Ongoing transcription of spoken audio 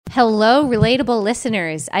Hello, relatable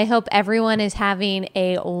listeners. I hope everyone is having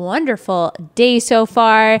a wonderful day so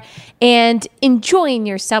far and enjoying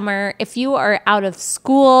your summer. If you are out of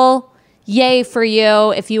school, yay for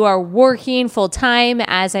you. If you are working full time,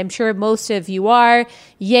 as I'm sure most of you are,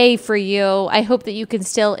 yay for you. I hope that you can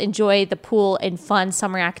still enjoy the pool and fun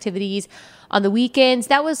summer activities on the weekends.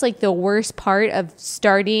 That was like the worst part of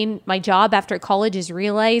starting my job after college, is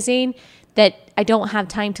realizing that I don't have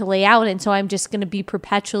time to lay out. And so I'm just going to be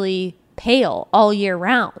perpetually pale all year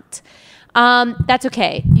round. That's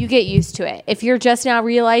okay. You get used to it. If you're just now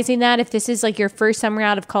realizing that, if this is like your first summer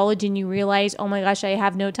out of college and you realize, oh my gosh, I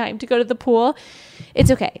have no time to go to the pool,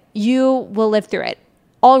 it's okay. You will live through it.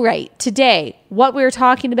 All right. Today, what we're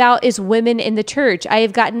talking about is women in the church. I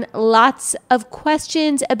have gotten lots of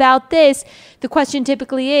questions about this. The question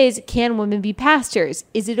typically is, can women be pastors?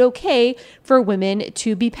 Is it okay for women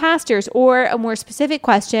to be pastors? Or a more specific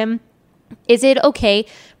question, is it okay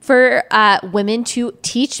for women to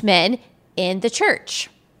teach men in the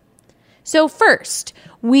church? So first,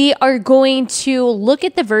 we are going to look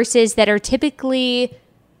at the verses that are typically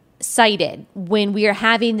cited when we are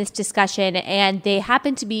having this discussion, and they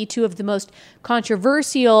happen to be two of the most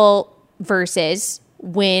controversial verses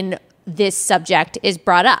when this subject is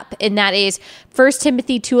brought up, and that is 1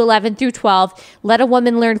 Timothy 2:11 through 12. Let a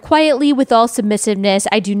woman learn quietly with all submissiveness.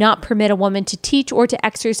 I do not permit a woman to teach or to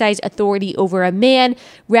exercise authority over a man.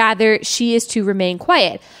 Rather, she is to remain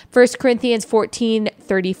quiet. 1 Corinthians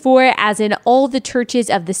 14:34. As in all the churches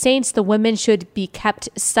of the saints, the women should be kept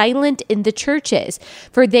silent in the churches,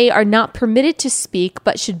 for they are not permitted to speak,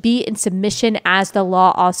 but should be in submission, as the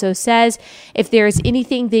law also says. If there is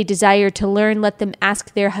anything they desire to learn, let them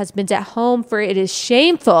ask their husbands at home, for it is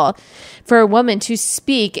shameful for a woman to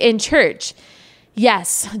speak in church.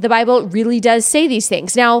 Yes, the Bible really does say these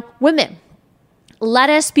things. Now, women,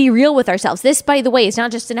 let us be real with ourselves. This, by the way, is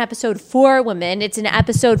not just an episode for women. It's an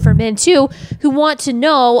episode for men too, who want to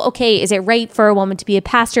know, okay, is it right for a woman to be a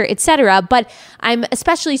pastor, etc. But I'm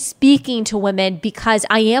especially speaking to women because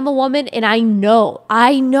I am a woman, and I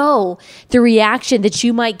know the reaction that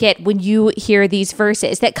you might get when you hear these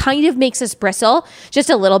verses. That kind of makes us bristle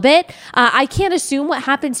just a little bit. I can't assume what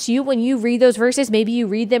happens to you when you read those verses. Maybe you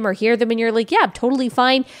read them or hear them and you're like, yeah, I'm totally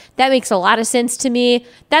fine. That makes a lot of sense to me.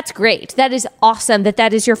 That's great. That is awesome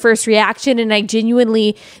that is your first reaction, and I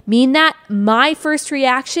genuinely mean that. My first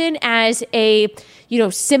reaction as a,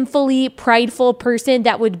 sinfully prideful person,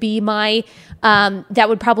 that would be my that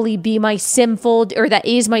would probably be my sinful, or that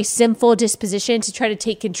is my sinful disposition, to try to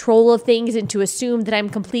take control of things and to assume that I'm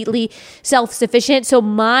completely self-sufficient. So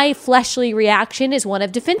my fleshly reaction is one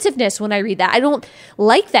of defensiveness when I read that. I don't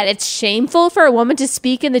like that. It's shameful for a woman to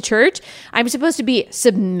speak in the church. I'm supposed to be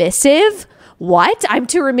submissive. What? I'm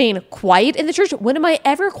to remain quiet in the church? When am I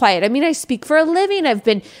ever quiet? I mean, I speak for a living. I've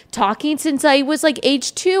been talking since I was like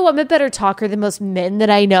age 2. I'm a better talker than most men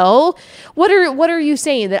that I know. What are you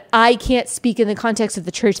saying? That I can't speak in the context of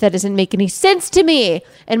the church? That doesn't make any sense to me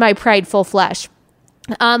and my prideful flesh.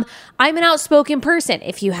 I'm an outspoken person.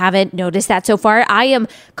 If you haven't noticed that so far, I am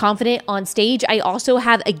confident on stage. I also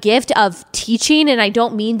have a gift of teaching, and I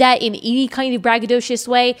don't mean that in any kind of braggadocious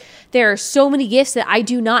way. There are so many gifts that I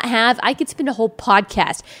do not have. I could spend a whole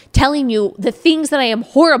podcast telling you the things that I am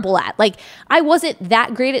horrible at. Like, I wasn't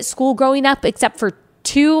that great at school growing up, except for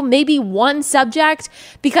 2, maybe 1 subject,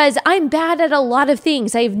 because I'm bad at a lot of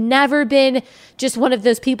things. I've never been just one of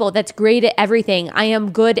those people that's great at everything. I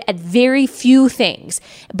am good at very few things.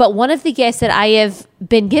 But one of the gifts that I have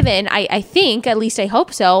been given, I think, at least I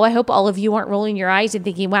hope so. I hope all of you aren't rolling your eyes and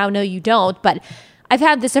thinking, wow, no, you don't. But I've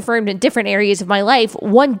had this affirmed in different areas of my life.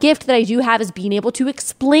 One gift that I do have is being able to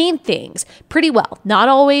explain things pretty well. Not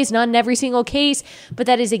always, not in every single case, but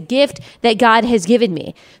that is a gift that God has given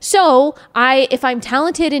me. So if I'm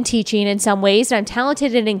talented in teaching in some ways, and I'm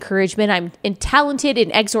talented in encouragement, I'm talented in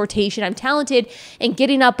exhortation, I'm talented in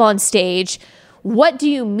getting up on stage, what do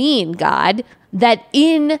you mean, God, that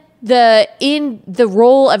in the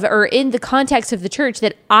role of, or in the context of the church,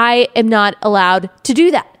 that I am not allowed to do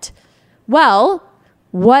that? Well,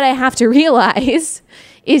 what I have to realize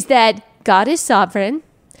is that God is sovereign,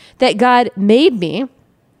 that God made me,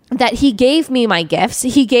 that He gave me my gifts.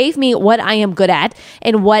 He gave me what I am good at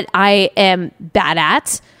and what I am bad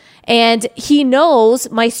at. And He knows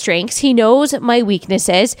my strengths. He knows my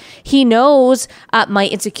weaknesses. He knows my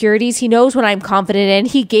insecurities. He knows what I'm confident in.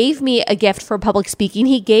 He gave me a gift for public speaking.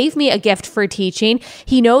 He gave me a gift for teaching.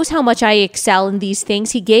 He knows how much I excel in these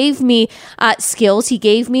things. He gave me skills. He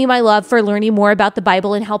gave me my love for learning more about the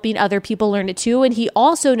Bible and helping other people learn it too. And He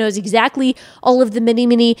also knows exactly all of the many,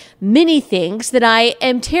 many, many things that I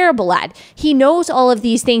am terrible at. He knows all of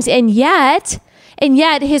these things. And yet and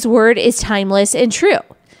yet his word is timeless and true.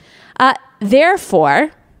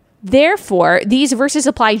 Therefore, these verses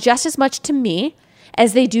apply just as much to me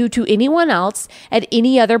as they do to anyone else at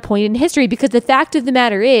any other point in history. Because the fact of the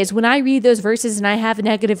matter is, when I read those verses and I have a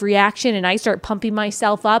negative reaction and I start pumping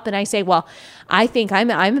myself up and I say, well, I think I'm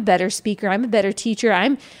a better speaker, I'm a better teacher,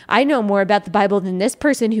 I know more about the Bible than this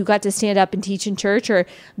person who got to stand up and teach in church, or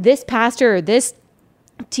this pastor, or this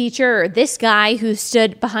teacher, or this guy who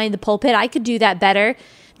stood behind the pulpit, I could do that better.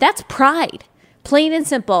 That's pride. Plain and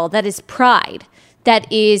simple, that is pride.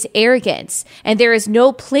 That is arrogance. And there is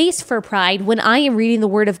no place for pride when I am reading the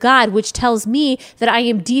word of God, which tells me that I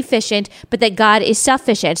am deficient, but that God is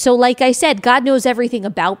sufficient. So like I said, God knows everything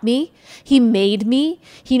about me. He made me.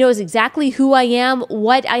 He knows exactly who I am,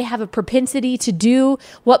 what I have a propensity to do,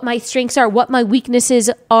 what my strengths are, what my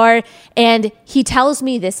weaknesses are. And he tells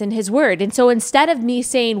me this in his word. And so instead of me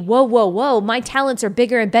saying, whoa, my talents are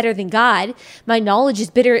bigger and better than God, my knowledge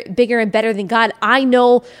is bigger and better than God, I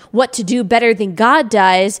know what to do better than God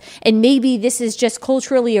does, and maybe this is just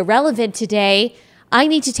culturally irrelevant today, I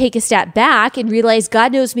need to take a step back and realize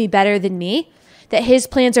God knows me better than me, that his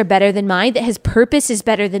plans are better than mine, that his purpose is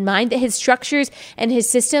better than mine, that his structures and his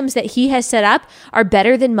systems that he has set up are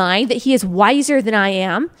better than mine, that he is wiser than I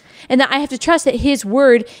am, and that I have to trust that his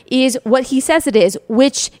word is what he says it is,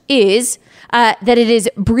 which is that it is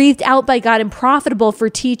breathed out by God and profitable for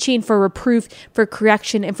teaching, for reproof, for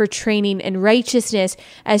correction, and for training in righteousness,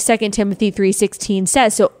 as 2 Timothy 3:16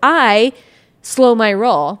 says. So I slow my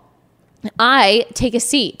roll. I take a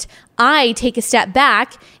seat. I take a step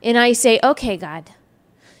back and I say, okay, God,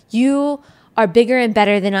 you are bigger and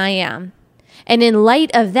better than I am. And in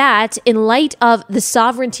light of that, in light of the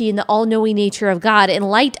sovereignty and the all-knowing nature of God, in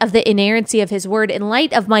light of the inerrancy of his word, in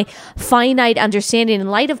light of my finite understanding,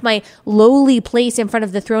 in light of my lowly place in front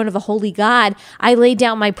of the throne of a holy God, I lay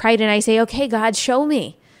down my pride and I say, okay, God, show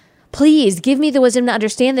me. Please give me the wisdom to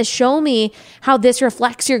understand this. Show me how this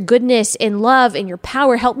reflects your goodness and love and your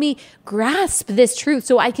power. Help me grasp this truth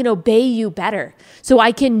so I can obey you better, so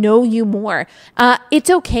I can know you more. It's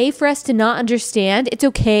okay for us to not understand. It's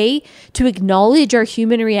okay to acknowledge our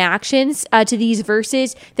human reactions to these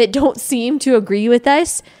verses that don't seem to agree with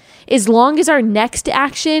us, as long as our next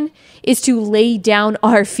action is to lay down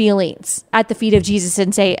our feelings at the feet of Jesus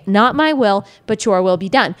and say, not my will, but your will be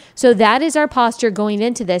done. So that is our posture going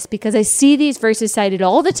into this, because I see these verses cited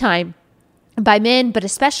all the time by men, but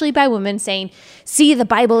especially by women, saying, see, the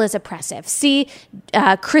Bible is oppressive. See,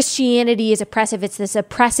 Christianity is oppressive. It's this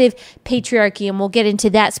oppressive patriarchy. And we'll get into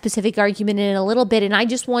that specific argument in a little bit. And I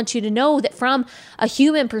just want you to know that from a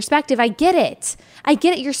human perspective, I get it. I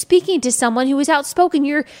get it. You're speaking to someone who is outspoken.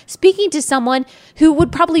 You're speaking to someone who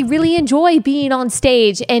would probably really enjoy being on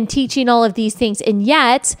stage and teaching all of these things. And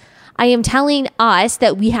yet, I am telling us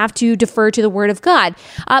that we have to defer to the word of God.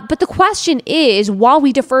 But the question is, while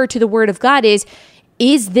we defer to the word of God, is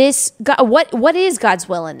this God, what is God's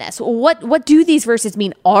will in this? What do these verses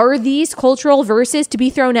mean? Are these cultural verses to be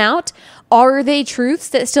thrown out? Are they truths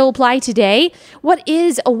that still apply today? What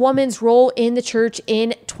is a woman's role in the church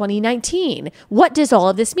in 2019? What does all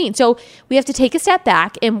of this mean? So we have to take a step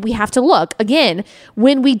back and we have to look. Again,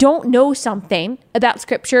 when we don't know something about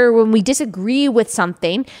Scripture, when we disagree with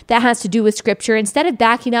something that has to do with Scripture, instead of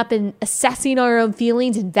backing up and assessing our own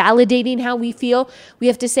feelings and validating how we feel, we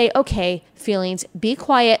have to say, okay, feelings, be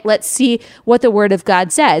quiet. Let's see what the Word of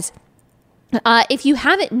God says. If you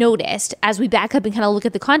haven't noticed, as we back up and kind of look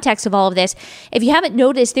at the context of all of this, if you haven't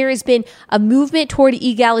noticed, there has been a movement toward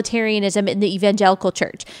egalitarianism in the evangelical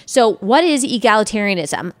church. So what is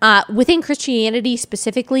egalitarianism? Within Christianity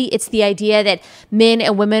specifically, it's the idea that men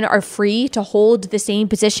and women are free to hold the same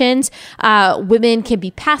positions. Women can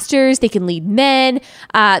be pastors, they can lead men.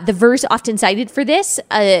 The verse often cited for this,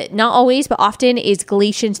 not always, but often, is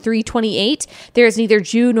Galatians 3:28. There is neither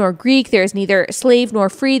Jew nor Greek, there is neither slave nor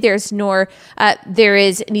free, there is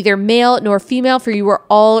neither male nor female, for you are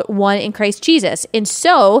all one in Christ Jesus. And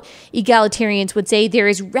so egalitarians would say there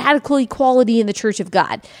is radical equality in the church of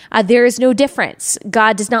God. There is no difference.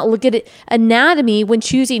 God does not look at anatomy when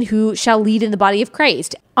choosing who shall lead in the body of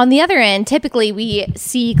Christ. On the other end, typically we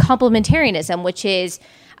see complementarianism, which is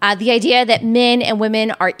the idea that men and women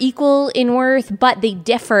are equal in worth, but they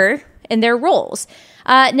differ in their roles.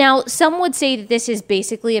 Now, some would say that this is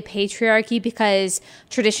basically a patriarchy because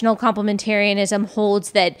traditional complementarianism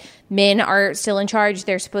holds that men are still in charge.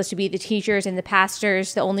 They're supposed to be the teachers and the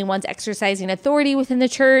pastors, the only ones exercising authority within the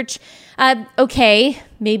church. Okay,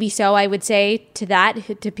 maybe so, I would say to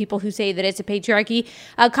that, to people who say that it's a patriarchy.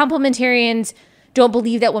 Complementarians don't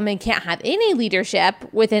believe that women can't have any leadership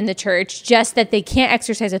within the church, just that they can't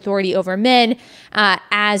exercise authority over men,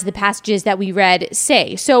 as the passages that we read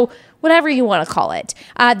say. So whatever you want to call it.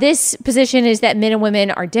 This position is that men and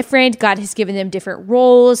women are different. God has given them different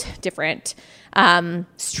roles, different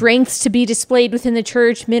strengths to be displayed within the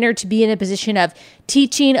church. Men are to be in a position of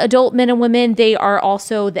teaching adult men and women. They are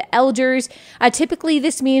also the elders. Typically,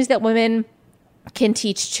 this means that women can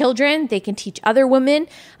teach children, they can teach other women,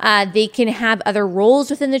 they can have other roles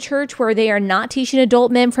within the church where they are not teaching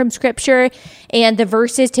adult men from scripture. And the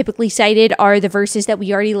verses typically cited are the verses that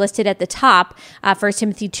we already listed at the top, 1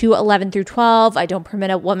 Timothy 2:11-12, I don't permit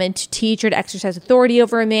a woman to teach or to exercise authority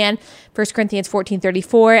over a man. 1 Corinthians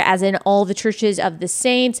 14:34, as in all the churches of the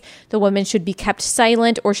saints, the women should be kept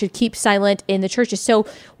silent or should keep silent in the churches. So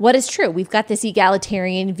what is true? We've got this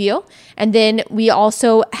egalitarian view, and then we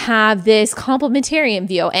also have this complementarian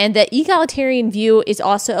view. And the egalitarian view is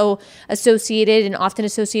also associated and often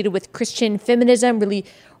associated with Christian feminism, really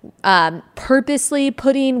purposely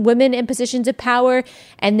putting women in positions of power.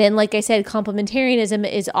 And then, like I said,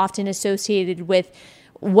 complementarianism is often associated with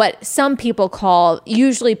what some people call,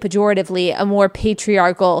 usually pejoratively, a more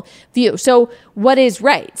patriarchal view. So what is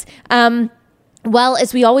right? Well,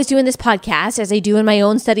 as we always do in this podcast, as I do in my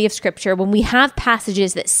own study of scripture, when we have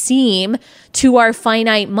passages that seem to our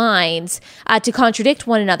finite minds to contradict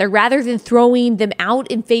one another, rather than throwing them out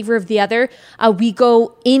in favor of the other, we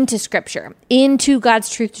go into scripture, into God's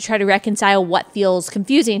truth to try to reconcile what feels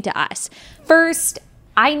confusing to us. First,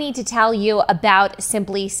 I need to tell you about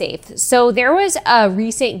Simply Safe. So there was a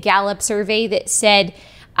recent Gallup survey that said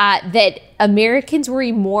that Americans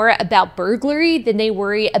worry more about burglary than they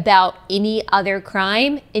worry about any other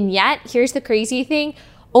crime. And yet, here's the crazy thing.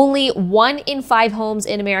 Only 1 in 5 homes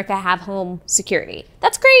in America have home security.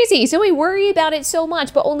 That's crazy. So we worry about it so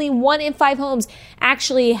much, but only 1 in 5 homes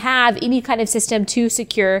actually have any kind of system to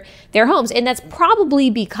secure their homes. And that's probably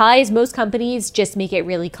because most companies just make it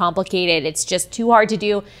really complicated. It's just too hard to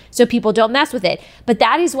do, so people don't mess with it. But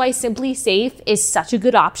that is why Simply Safe is such a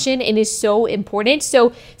good option and is so important.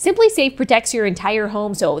 So Simply Safe protects your entire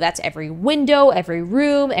home. So that's every window, every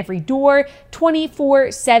room, every door,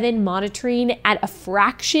 24/7 monitoring at a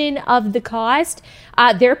fraction of the cost.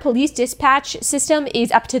 Their police dispatch system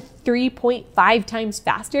is up to 3.5 times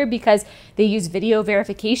faster because they use video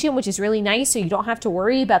verification, which is really nice. So you don't have to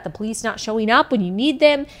worry about the police not showing up when you need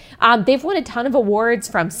them. They've won a ton of awards,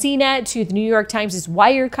 from CNET to the New York Times'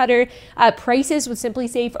 Wirecutter. Prices with Simply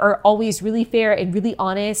Safe are always really fair and really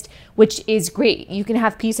honest, which is great. You can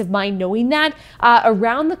have peace of mind knowing that.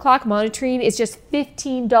 Around the clock monitoring is just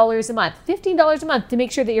 $15 a month. $15 a month to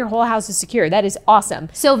make sure that your whole house is secure. That is awesome.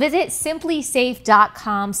 So visit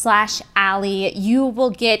simplysafe.com/Allie. You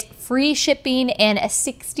will get free shipping and a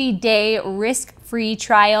 60-day risk-free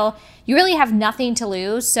trial. You really have nothing to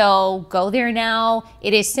lose, so go there now.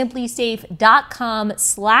 It is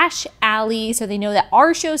simplysafe.com/Allie, so they know that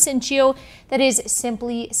our show sent you. That is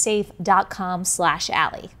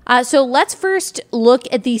simplysafe.com/Allie. So let's first look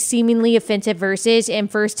at these seemingly offensive verses in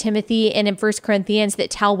 1 Timothy and in 1 Corinthians that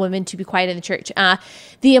tell women to be quiet in the church.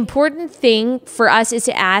 The important thing for us is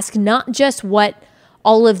to ask not just what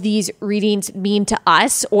all of these readings mean to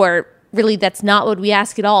us, or really that's not what we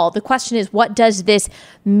ask at all. The question is, what does this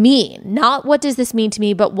mean? Not what does this mean to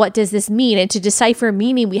me, but what does this mean? And to decipher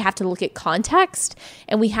meaning, we have to look at context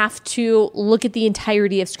and we have to look at the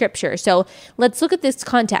entirety of scripture. So let's look at this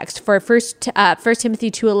context for 1 Timothy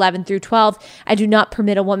 2:11-12. I do not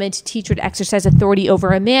permit a woman to teach or to exercise authority over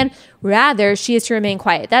a man. Rather, she is to remain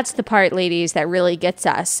quiet. That's the part, ladies, that really gets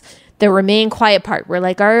us. The remain quiet part. We're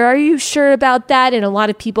like, are you sure about that? And a lot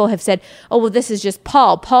of people have said, oh, well, this is just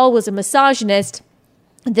Paul. Paul was a misogynist.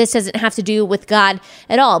 This doesn't have to do with God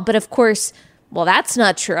at all. But of course, well, that's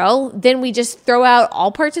not true. Then we just throw out all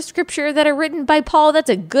parts of scripture that are written by Paul. That's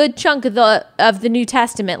a good chunk of the New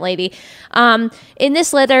Testament, lady. In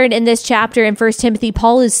this letter and in this chapter in 1 Timothy,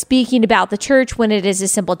 Paul is speaking about the church when it is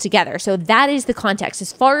assembled together. So that is the context.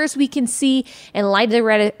 As far as we can see, in light of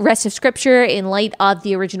the rest of scripture, in light of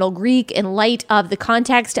the original Greek, in light of the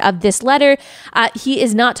context of this letter, he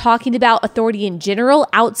is not talking about authority in general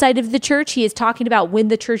outside of the church. He is talking about when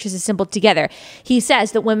the church is assembled together. He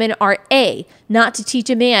says that women are A, not to teach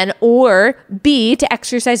a man, or B, to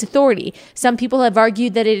exercise authority. Some people have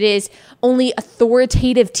argued that it is only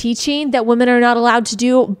authoritative teaching that women are not allowed to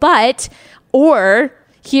do, but or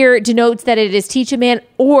here denotes that it is teach a man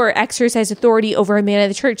or exercise authority over a man in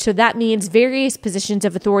the church. So that means various positions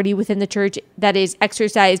of authority within the church that is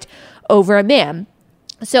exercised over a man.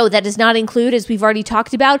 So that does not include, as we've already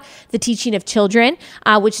talked about, the teaching of children,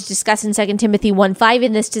 which is discussed in 2 Timothy 1:5,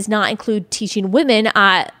 and this does not include teaching women,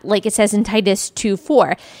 like it says in Titus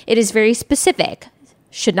 2:4. It is very specific.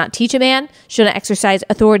 Should not teach a man, should not exercise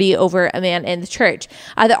authority over a man in the church.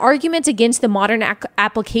 The arguments against the modern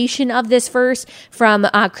application of this verse from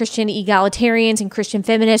Christian egalitarians and Christian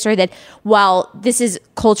feminists are that while this is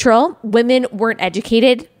cultural, women weren't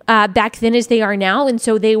educated back then as they are now, and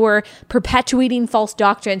so they were perpetuating false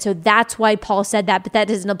doctrine. So that's why Paul said that, but that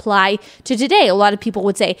doesn't apply to today. A lot of people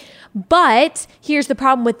would say, but here's the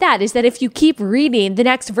problem with that, is that if you keep reading the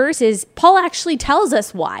next verses, Paul actually tells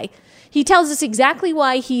us why. He tells us exactly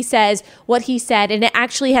why he says what he said, and it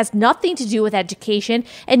actually has nothing to do with education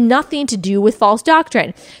and nothing to do with false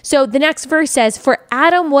doctrine. So the next verse says, "For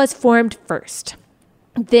Adam was formed first,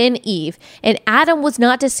 then Eve, and Adam was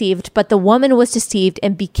not deceived, but the woman was deceived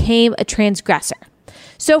and became a transgressor."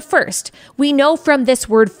 So first, we know from this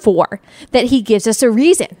word "for" that he gives us a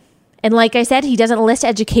reason. And like I said, he doesn't list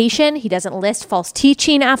education. He doesn't list false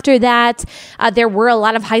teaching after that. There were a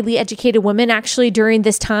lot of highly educated women actually during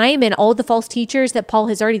this time, and all the false teachers that Paul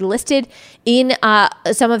has already listed in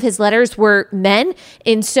some of his letters were men.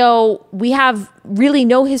 And so we have really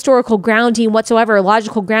no historical grounding whatsoever,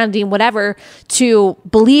 logical grounding, whatever, to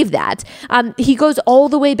believe that. He goes all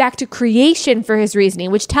the way back to creation for his reasoning,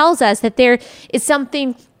 which tells us that there is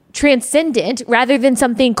something transcendent rather than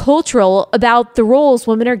something cultural about the roles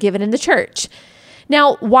women are given in the church.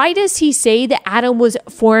 Now, why does he say that Adam was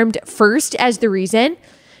formed first as the reason?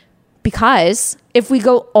 Because if we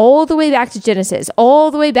go all the way back to Genesis,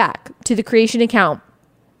 all the way back to the creation account,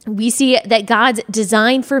 we see that God's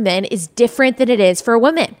design for men is different than it is for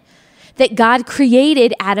women. That God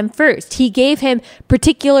created Adam first. He gave him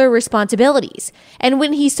particular responsibilities. And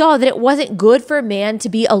when he saw that it wasn't good for man to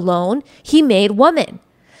be alone, he made woman.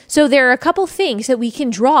 So there are a couple things that we can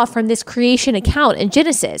draw from this creation account in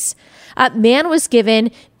Genesis. Man was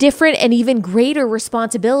given different and even greater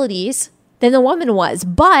responsibilities than the woman was,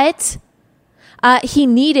 but he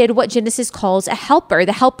needed what Genesis calls a helper.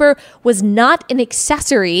 The helper was not an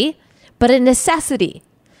accessory, but a necessity.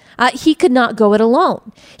 He could not go it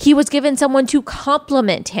alone. He was given someone to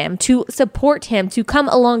complement him, to support him, to come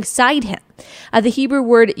alongside him. The Hebrew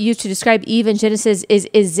word used to describe Eve in Genesis is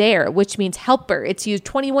Ezer, which means helper. It's used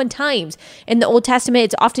 21 times. In the Old Testament,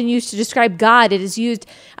 it's often used to describe God. It is used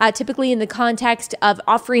typically in the context of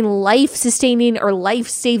offering life-sustaining or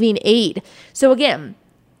life-saving aid. So again,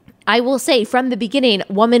 I will say from the beginning,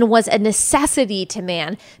 woman was a necessity to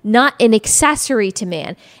man, not an accessory to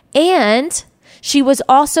man. And she was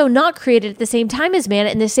also not created at the same time as man,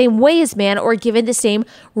 in the same way as man, or given the same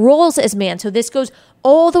roles as man. So this goes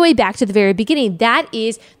all the way back to the very beginning. That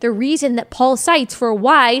is the reason that Paul cites for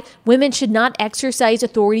why women should not exercise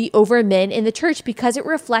authority over men in the church, because it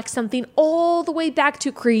reflects something all the way back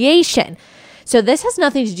to creation. So this has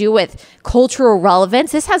nothing to do with cultural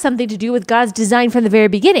relevance. This has something to do with God's design from the very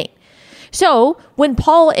beginning. So when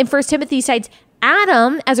Paul in 1 Timothy cites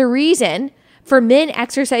Adam as a reason for men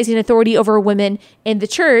exercising authority over women in the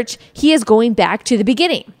church, he is going back to the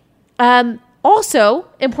beginning. Also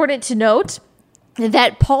important to note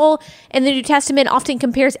that Paul in the New Testament often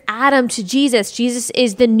compares Adam to Jesus. Jesus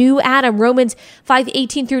is the new Adam. Romans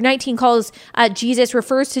 5:18 through 19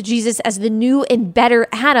 refers to Jesus as the new and better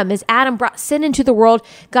Adam. As Adam brought sin into the world,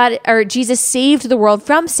 Jesus saved the world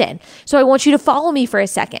from sin. So I want you to follow me for a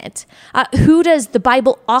second. Who does the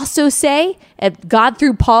Bible also say, God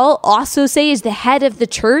through Paul also say is the head of the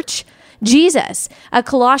church? Jesus.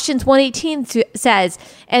 Colossians 1:18 says,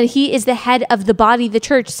 and he is the head of the body, the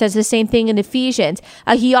church, says the same thing in Ephesians.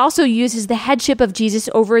 He also uses the headship of Jesus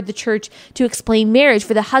over the church to explain marriage.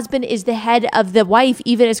 For the husband is the head of the wife,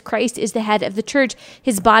 even as Christ is the head of the church,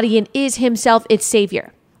 his body, and is himself its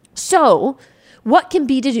savior. So, what can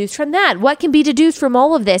be deduced from that? What can be deduced from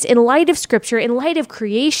all of this in light of scripture, in light of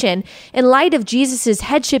creation, in light of Jesus's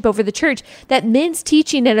headship over the church? That men's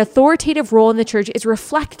teaching an authoritative role in the church is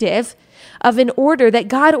reflective of an order that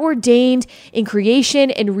God ordained in creation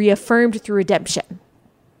and reaffirmed through redemption.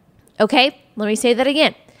 Okay, let me say that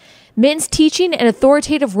again. Men's teaching an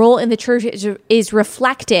authoritative role in the church is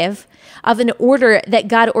reflective of an order that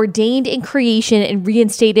God ordained in creation and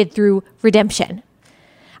reinstated through redemption.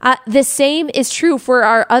 The same is true for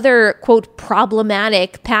our other, quote,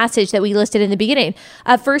 problematic passage that we listed in the beginning.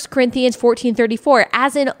 1 Corinthians 14:34,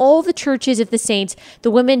 as in all the churches of the saints, the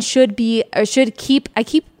women should keep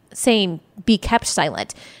saying be kept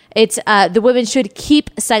silent. It's the women should keep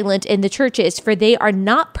silent in the churches, for they are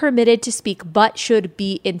not permitted to speak, but should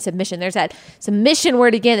be in submission. There's that submission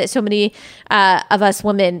word again that so many of us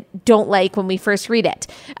women don't like when we first read it.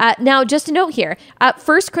 Now, just a note here,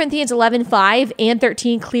 1 Corinthians 11:5 and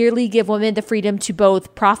 13 clearly give women the freedom to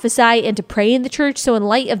both prophesy and to pray in the church. So in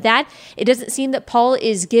light of that, it doesn't seem that Paul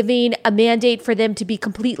is giving a mandate for them to be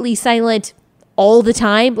completely silent all the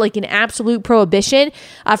time, like an absolute prohibition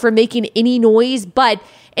for making any noise. But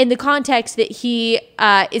in the context that he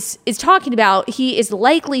is talking about, he is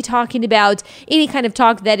likely talking about any kind of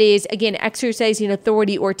talk that is, again, exercising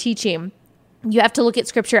authority or teaching. You have to look at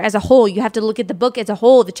scripture as a whole. You have to look at the book as a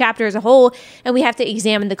whole, the chapter as a whole, and we have to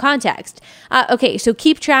examine the context. Okay, so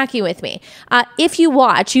keep tracking with me. If you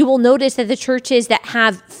watch, you will notice that the churches that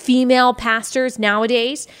have female pastors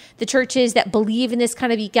nowadays, the churches that believe in this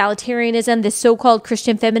kind of egalitarianism, this so-called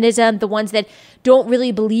Christian feminism, the ones that don't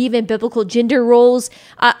really believe in biblical gender roles,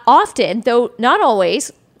 often, though not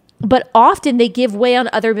always, but often they give way on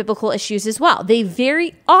other biblical issues as well. They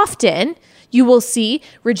very often, you will see,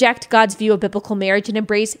 reject God's view of biblical marriage and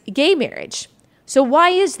embrace gay marriage. So why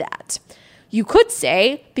is that? You could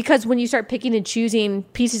say, because when you start picking and choosing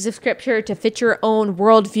pieces of scripture to fit your own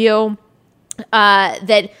worldview,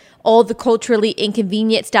 that all the culturally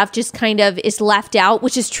inconvenient stuff just kind of is left out,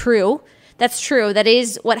 which is true. That's true. That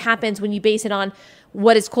is what happens when you base it on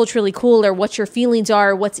what is culturally cool or what your feelings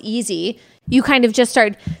are, what's easy. You kind of just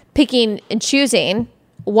start picking and choosing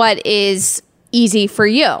what is easy for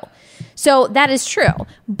you. So that is true,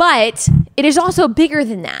 but it is also bigger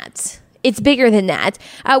than that. It's bigger than that.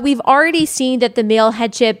 We've already seen that the male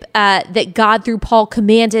headship that God through Paul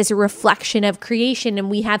commands is a reflection of creation. And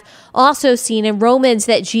we have also seen in Romans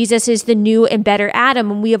that Jesus is the new and better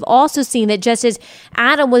Adam. And we have also seen that just as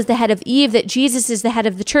Adam was the head of Eve, that Jesus is the head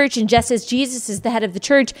of the church. And just as Jesus is the head of the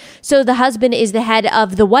church, so the husband is the head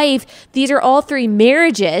of the wife. These are all three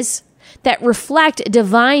marriages that reflect a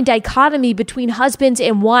divine dichotomy between husbands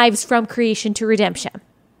and wives from creation to redemption.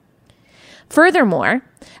 Furthermore,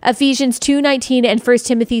 Ephesians 2:19 and 1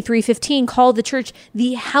 Timothy 3:15 call the church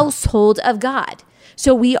the household of God.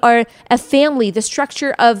 So we are a family. The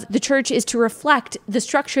structure of the church is to reflect the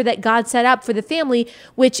structure that God set up for the family,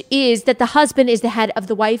 which is that the husband is the head of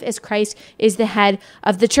the wife as Christ is the head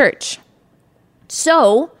of the church.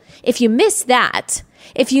 So if you miss that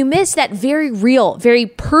very real, very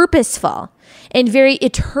purposeful, and very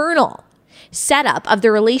eternal setup of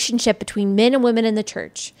the relationship between men and women in the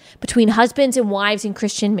church, between husbands and wives in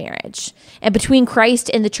Christian marriage, and between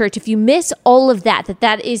Christ and the church, if you miss all of that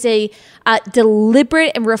is a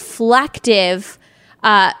deliberate and reflective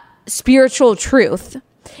spiritual truth,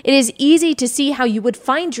 it is easy to see how you would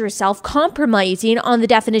find yourself compromising on the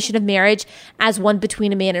definition of marriage as one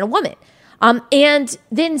between a man and a woman. And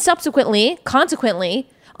then consequently,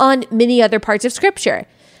 on many other parts of Scripture.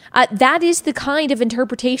 That is the kind of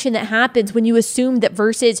interpretation that happens when you assume that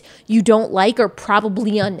verses you don't like are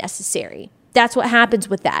probably unnecessary. That's what happens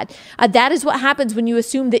with that. That is what happens when you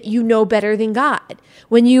assume that you know better than God.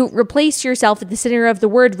 When you replace yourself at the center of the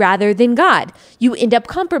word rather than God, you end up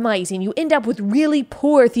compromising. You end up with really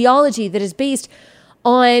poor theology that is based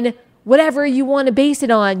on whatever you want to base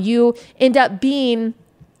it on. You end up being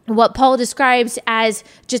what Paul describes as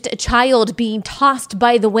just a child being tossed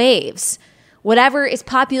by the waves. Whatever is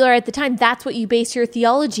popular at the time, that's what you base your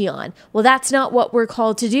theology on. Well, that's not what we're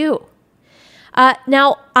called to do.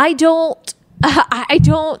 Now, I don't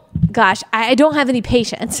have any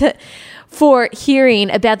patience for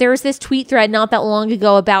hearing about, there was this tweet thread not that long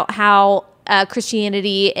ago about how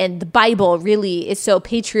Christianity and the Bible really is so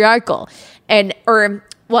patriarchal.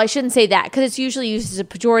 Well, I shouldn't say that because it's usually used as a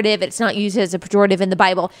pejorative. It's not used as a pejorative in the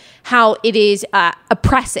Bible. How it is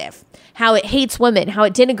oppressive, how it hates women, how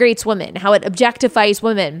it denigrates women, how it objectifies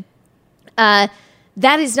women. That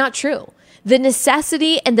is not true. The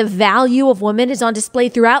necessity and the value of women is on display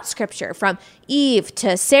throughout Scripture, from Eve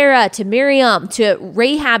to Sarah to Miriam to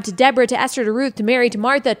Rahab to Deborah to Esther to Ruth to Mary to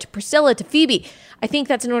Martha to Priscilla to Phoebe. I think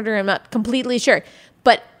that's an order. I'm not completely sure.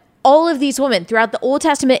 But all of these women throughout the Old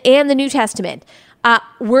Testament and the New Testament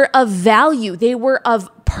were of value. They were of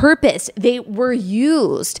purpose. They were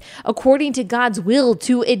used according to God's will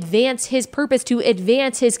to advance his purpose, to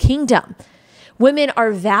advance his kingdom. Women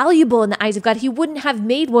are valuable in the eyes of God. He wouldn't have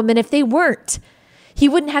made women if they weren't. He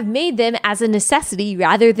wouldn't have made them as a necessity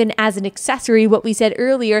rather than as an accessory, what we said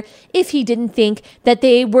earlier, if he didn't think that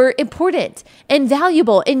they were important and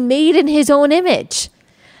valuable and made in his own image.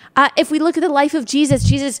 If we look at the life of Jesus,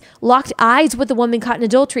 Jesus locked eyes with the woman caught in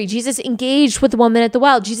adultery. Jesus engaged with the woman at the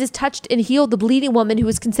well. Jesus touched and healed the bleeding woman who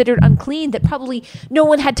was considered unclean that probably no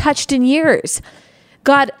one had touched in years.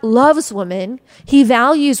 God loves women. He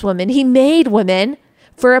values women. He made women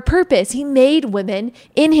for a purpose. He made women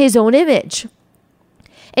in his own image.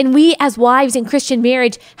 And we as wives in Christian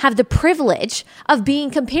marriage have the privilege of being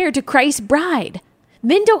compared to Christ's bride.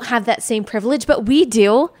 Men don't have that same privilege, but we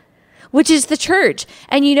do, which is the church.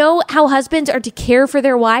 And you know how husbands are to care for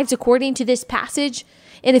their wives according to this passage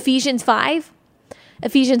in Ephesians 5?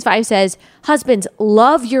 Ephesians 5 says, "Husbands,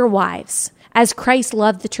 love your wives as Christ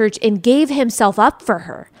loved the church and gave himself up for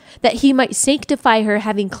her, that he might sanctify her,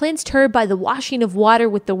 having cleansed her by the washing of water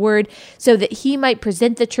with the word, so that he might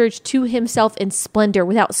present the church to himself in splendor,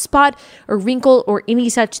 without spot or wrinkle or any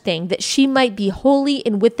such thing, that she might be holy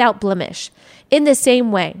and without blemish. In the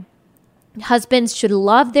same way, husbands should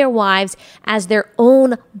love their wives as their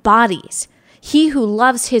own bodies. He who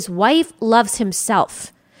loves his wife loves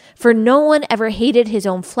himself. For no one ever hated his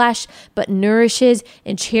own flesh, but nourishes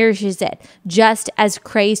and cherishes it, just as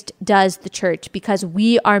Christ does the church, because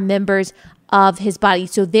we are members of his body."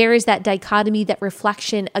 So there is that dichotomy, that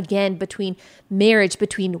reflection again between marriage,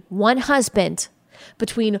 between one husband,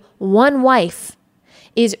 between one wife,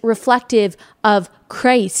 is reflective of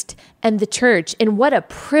Christ and the church. And what a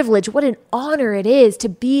privilege, what an honor it is to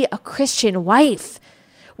be a Christian wife.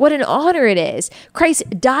 What an honor it is.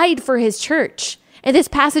 Christ died for his church. And this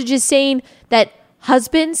passage is saying that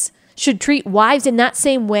husbands should treat wives in that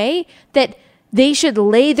same way, that they should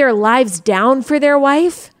lay their lives down for their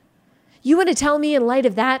wife. You want to tell me in light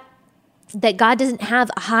of that God doesn't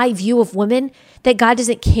have a high view of women, that God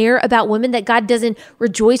doesn't care about women, that God doesn't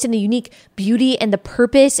rejoice in the unique beauty and the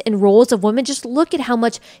purpose and roles of women? Just look at how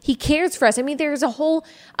much he cares for us. I mean, there's a whole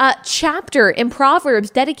chapter in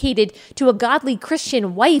Proverbs dedicated to a godly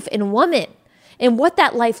Christian wife and woman and what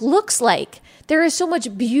that life looks like. There is so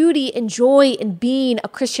much beauty and joy in being a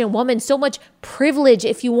Christian woman, so much privilege,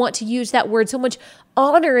 if you want to use that word, so much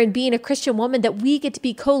honor in being a Christian woman, that we get to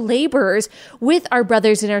be co-laborers with our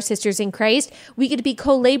brothers and our sisters in Christ. We get to be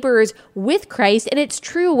co-laborers with Christ. And it's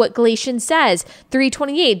true what Galatians says,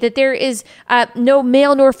 3:28, that there is no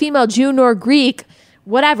male nor female, Jew nor Greek,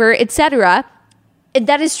 whatever, etc. And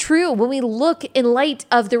that is true. When we look in light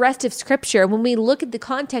of the rest of Scripture, when we look at the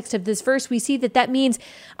context of this verse, we see that means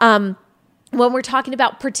when we're talking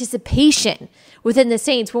about participation within the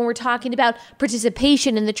saints, when we're talking about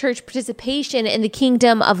participation in the church, participation in the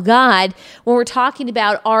kingdom of God, when we're talking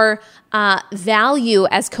about our value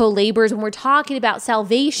as co-laborers, when we're talking about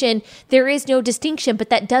salvation, there is no distinction. But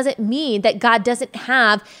that doesn't mean that God doesn't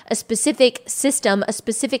have a specific system, a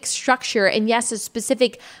specific structure, and yes, a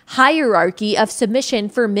specific hierarchy of submission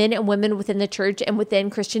for men and women within the church and within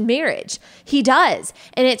Christian marriage. He does.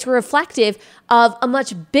 And it's reflective of a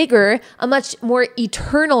much bigger, a much more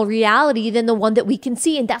eternal reality than the one that we can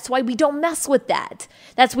see. And that's why we don't mess with that.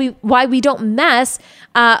 That's why we don't mess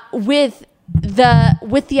with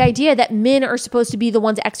the idea that men are supposed to be the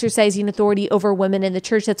ones exercising authority over women in the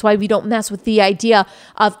church. That's why we don't mess with the idea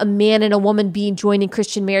of a man and a woman being joined in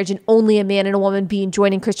Christian marriage, and only a man and a woman being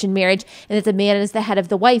joined in Christian marriage, and that the man is the head of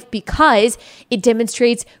the wife, because it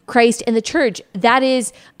demonstrates Christ and the church. That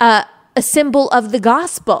is a symbol of the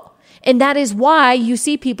gospel. And that is why you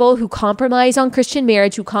see people who compromise on Christian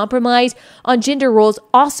marriage, who compromise on gender roles,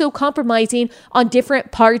 also compromising on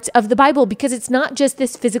different parts of the Bible, because it's not just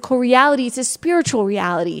this physical reality, it's a spiritual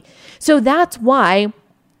reality. So that's why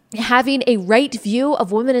having a right view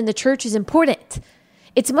of women in the church is important.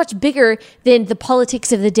 It's much bigger than the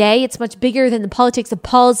politics of the day. It's much bigger than the politics of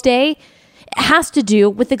Paul's day. It has to do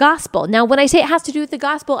with the gospel. Now, when I say it has to do with the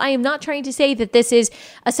gospel, I am not trying to say that this is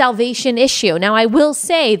a salvation issue. Now, I will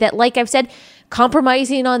say that, like I've said,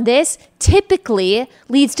 compromising on this typically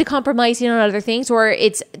leads to compromising on other things, or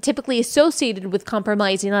it's typically associated with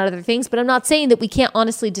compromising on other things. But I'm not saying that we can't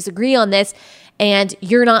honestly disagree on this and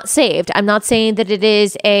you're not saved. I'm not saying that it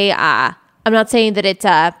is I'm not saying that it's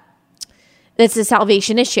a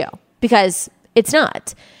salvation issue, because it's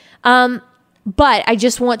not. But I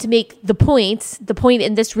just want to make the point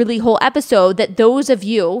in this really whole episode, that those of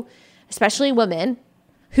you, especially women,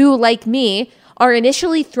 who, like me, are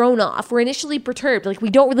initially thrown off, we're initially perturbed, like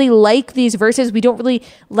we don't really like these verses, we don't really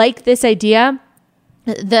like this idea,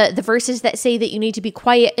 the verses that say that you need to be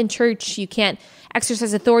quiet in church, you can't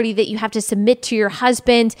exercise authority, that you have to submit to your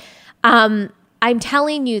husband. I'm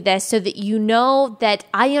telling you this so that you know that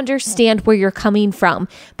I understand where you're coming from,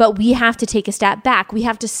 but we have to take a step back. We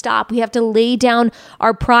have to stop. We have to lay down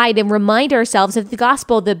our pride and remind ourselves of the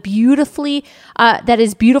gospel, that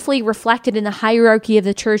is beautifully reflected in the hierarchy of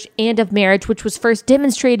the church and of marriage, which was first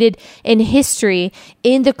demonstrated in history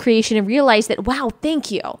in the creation, and realize that, wow, thank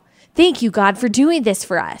you. Thank you, God, for doing this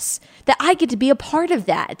for us, that I get to be a part of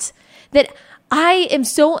that I am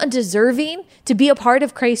so undeserving to be a part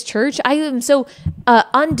of Christ Church. I am so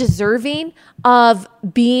undeserving of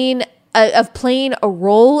being of playing a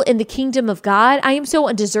role in the kingdom of God. I am so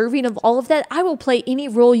undeserving of all of that. I will play any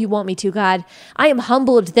role you want me to, God. I am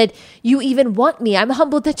humbled that you even want me. I'm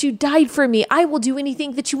humbled that you died for me. I will do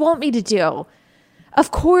anything that you want me to do.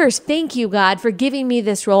 Of course, thank you, God, for giving me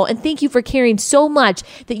this role. And thank you for caring so much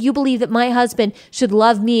that you believe that my husband should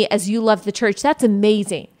love me as you love the church. That's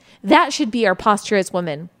amazing. That should be our posture as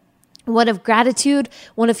women. One of gratitude,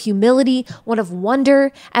 one of humility, one of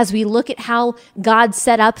wonder as we look at how God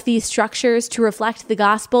set up these structures to reflect the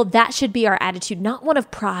gospel. That should be our attitude, not one of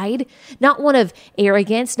pride, not one of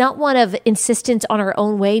arrogance, not one of insistence on our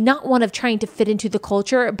own way, not one of trying to fit into the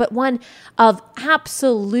culture, but one of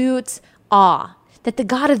absolute awe that the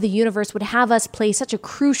God of the universe would have us play such a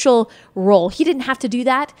crucial role. He didn't have to do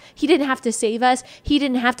that. He didn't have to save us. He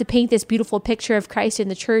didn't have to paint this beautiful picture of Christ in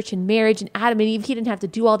the church and marriage and Adam and Eve. He didn't have to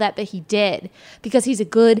do all that, but he did because he's a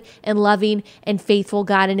good and loving and faithful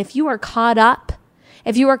God. And if you are caught up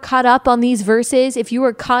on these verses, if you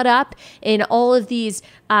are caught up in all of these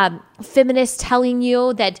feminists telling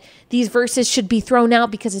you that these verses should be thrown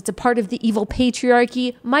out because it's a part of the evil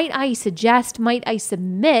patriarchy, might I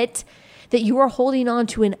submit that you are holding on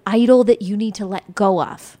to an idol that you need to let go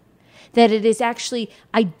of. That it is actually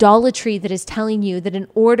idolatry that is telling you that in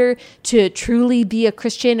order to truly be a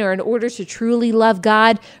Christian or in order to truly love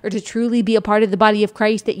God or to truly be a part of the body of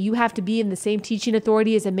Christ, that you have to be in the same teaching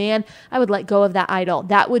authority as a man. I would let go of that idol.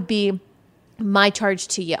 That would be my charge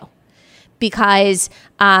to you, because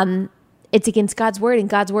it's against God's word, and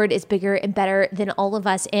God's word is bigger and better than all of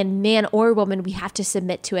us. And man or woman, we have to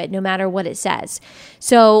submit to it no matter what it says.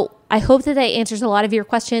 So I hope that answers a lot of your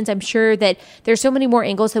questions. I'm sure that there's so many more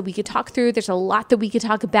angles that we could talk through. There's a lot that we could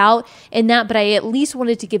talk about in that, but I at least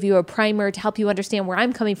wanted to give you a primer to help you understand where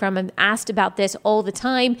I'm coming from. I'm asked about this all the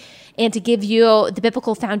time, and to give you the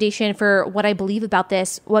biblical foundation for what I believe about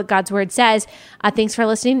this, what God's word says. Thanks for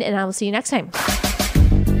listening, and I will see you next time.